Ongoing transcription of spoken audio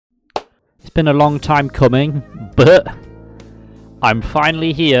been a long time coming, but I'm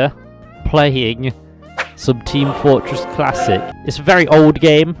finally here playing some Team Fortress Classic. It's a very old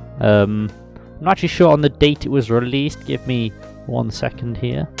game. I'm not actually sure on the date it was released. Give me 1 second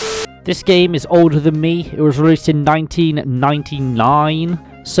here. This game is older than me. It was released in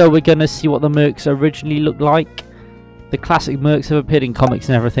 1999. So we're going to see what the mercs originally looked like. The classic mercs have appeared in comics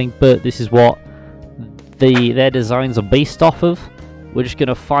and everything, but this is what their designs are based off of. We're just going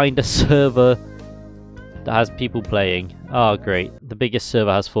to find a server that has people playing. Oh, great. The biggest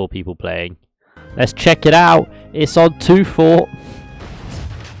server has 4 people playing. Let's check it out. It's on 2-4.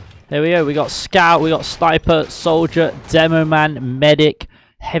 There we go. We got Scout, we got Sniper, Soldier, Demo Man, Medic,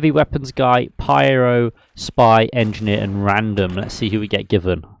 Heavy Weapons Guy, Pyro, Spy, Engineer, and Random. Let's see who we get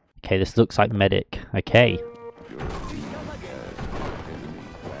given. Okay, this looks like Medic. Okay.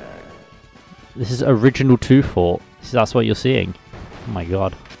 This is original 2-4. That's what you're seeing. Oh my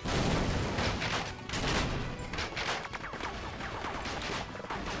god.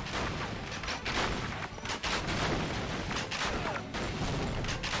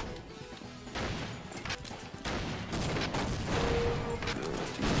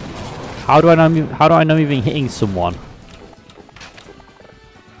 How do I know I'm even hitting someone?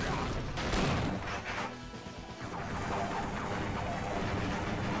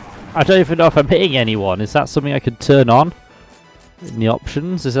 I don't even know if I'm hitting anyone. Is that something I could turn on in the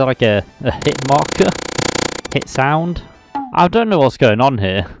options? Is there like a hit marker? Hit sound? I don't know what's going on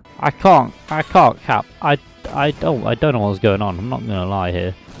here. I can't cap. I don't know what's going on. I'm not gonna lie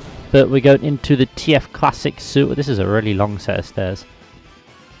here. But we're going into the TF Classic suit. This is a really long set of stairs.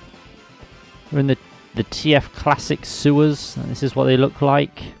 We're in the TF Classic sewers. And this is what they look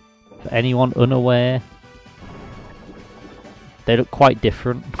like. For anyone unaware. They look quite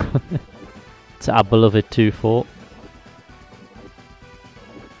different to our beloved 2-4.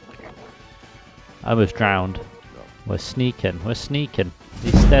 I almost drowned. We're sneaking. We're sneaking.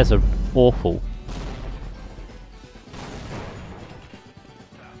 These stairs are awful.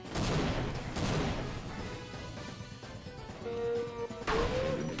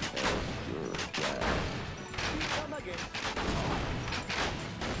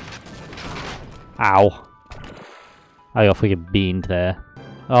 Ow. I got freaking beamed there.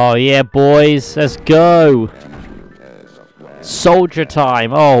 Oh yeah, boys. Let's go. Soldier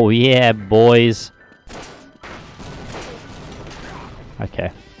time. Oh yeah, boys.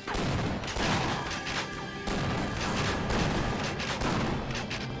 Okay.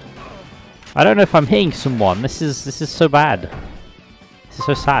 I don't know if I'm hitting someone. This is so bad. This is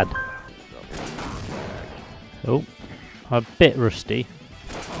so sad. Oh, I'm a bit rusty.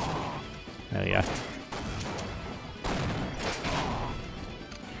 There we go.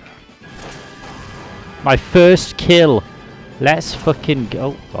 My first kill. Let's fucking go.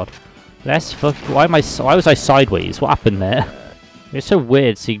 Oh god. Let's fuck. Why was I sideways? What happened there? It's so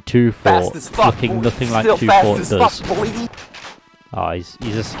weird seeing 2-4 looking nothing like 2-4 does. Oh,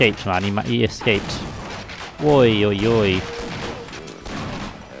 he's escaped, man. He escaped. Oi, oi, oi.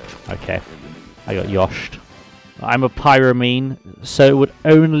 Okay, I got yoshed. I'm a pyromane, so it would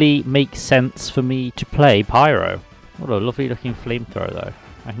only make sense for me to play pyro. What a lovely looking flamethrower, though.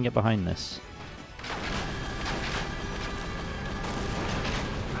 I can get behind this.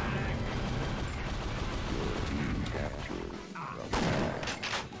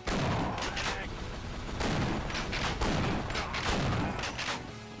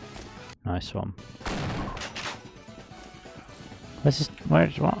 Nice one. Where's this?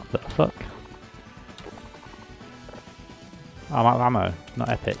 What the fuck? Oh, I'm out of ammo. Not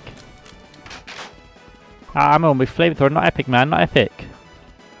epic. Ah, ammo with flamethrower. Not epic, man. Not epic.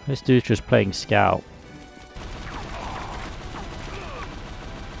 This dude's just playing scout.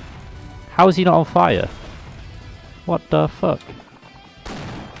 How is he not on fire? What the fuck?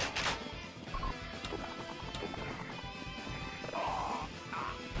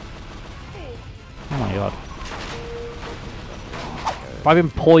 Oh my god. Have I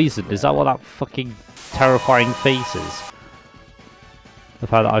been poisoned? Is that what that fucking terrifying face is? The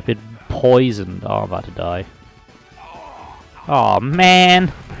fact that I've been poisoned. Oh, I'm about to die. Oh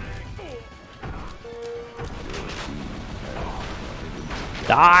man!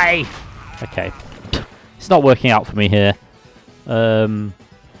 Die! Okay. It's not working out for me here. I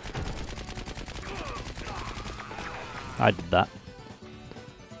did that.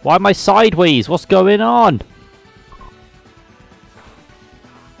 Why am I sideways? What's going on?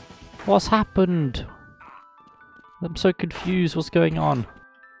 What's happened? I'm so confused. What's going on?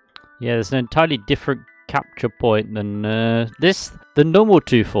 Yeah, there's an entirely different capture point than the normal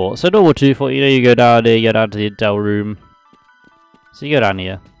 2-4. So normal 2-4, you know, you go down here, you go down to the intel room. So you go down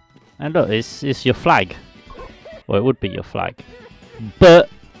here. And look, it's your flag. Well, it would be your flag. But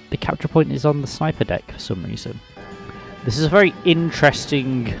the capture point is on the sniper deck for some reason. This is a very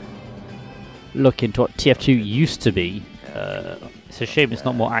interesting look into what TF2 used to be. It's a shame it's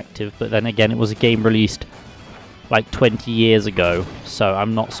not more active, but then again, it was a game released like 20 years ago, so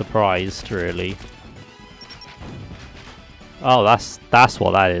I'm not surprised, really. Oh, that's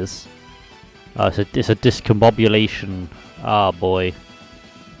what that is. Oh, it's a discombobulation. Oh boy.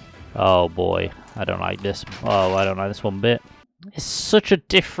 Oh boy. I don't like this. Oh, I don't like this one bit. It's such a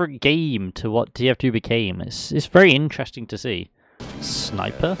different game to what TF2 became. It's very interesting to see.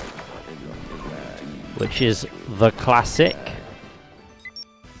 Sniper, which is the classic.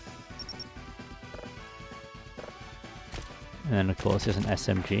 And then of course there's an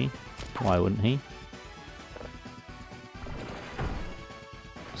SMG. Why wouldn't he?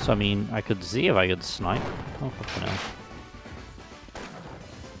 So I mean, I could see if I could snipe. Oh fucking hell.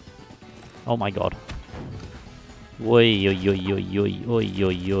 Oh my god. Oi, oi, oi, oi, oi, oi,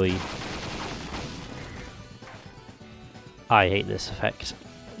 oi, oi. I hate this effect.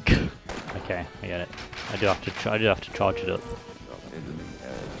 Okay, I get it. I do have to charge it up.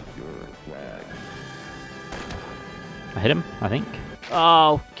 I hit him, I think.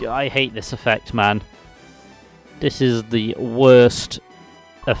 Oh, I hate this effect, man. This is the worst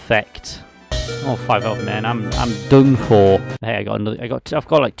effect. Oh, 5 health, man. I'm done for. Hey, I've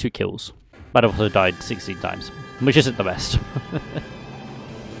got like 2 kills. But I've also died 16 times, which isn't the best.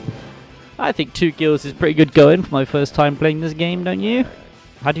 I think 2 kills is pretty good going for my first time playing this game, don't you?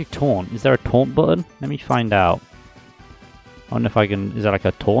 How do you taunt? Is there a taunt button? Let me find out. I wonder if I can... Is that like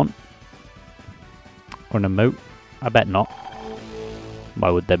a taunt? Or an emote? I bet not. Why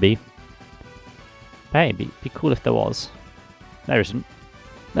would there be? Hey, it'd be cool if there was. There isn't.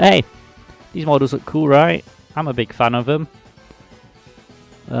 Hey! These models look cool, right? I'm a big fan of them.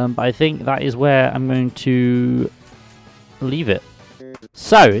 But I think that is where I'm going to leave it.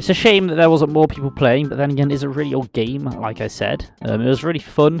 So, it's a shame that there wasn't more people playing, but then again, it's a really old game, like I said. It was really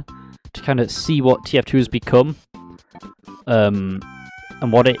fun to kind of see what TF2 has become. And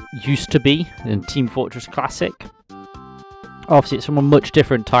what it used to be in Team Fortress Classic. Obviously, it's from a much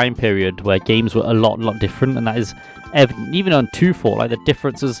different time period where games were a lot different, and that is evident. Even on 2.4, like the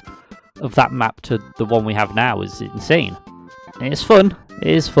differences of that map to the one we have now is insane. And it's fun. It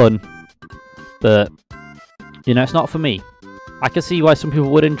is fun. But, you know, it's not for me. I can see why some people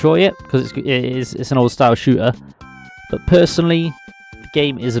would enjoy it, because it's an old style shooter. But personally, the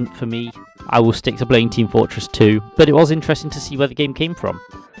game isn't for me. I will stick to playing Team Fortress 2. But it was interesting to see where the game came from.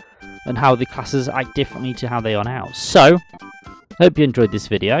 And how the classes act differently to how they are now. So, hope you enjoyed this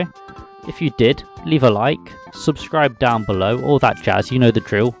video. If you did, leave a like, subscribe down below, all that jazz, you know the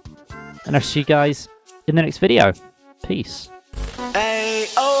drill. And I'll see you guys in the next video. Peace. Hey,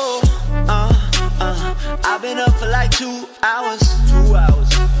 oh, I've been up for like 2 hours.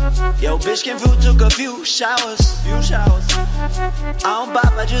 Yo, bitch came through, took a few showers. I don't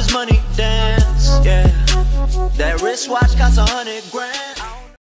bop, I just money dance, yeah. That wristwatch costs 100 grand.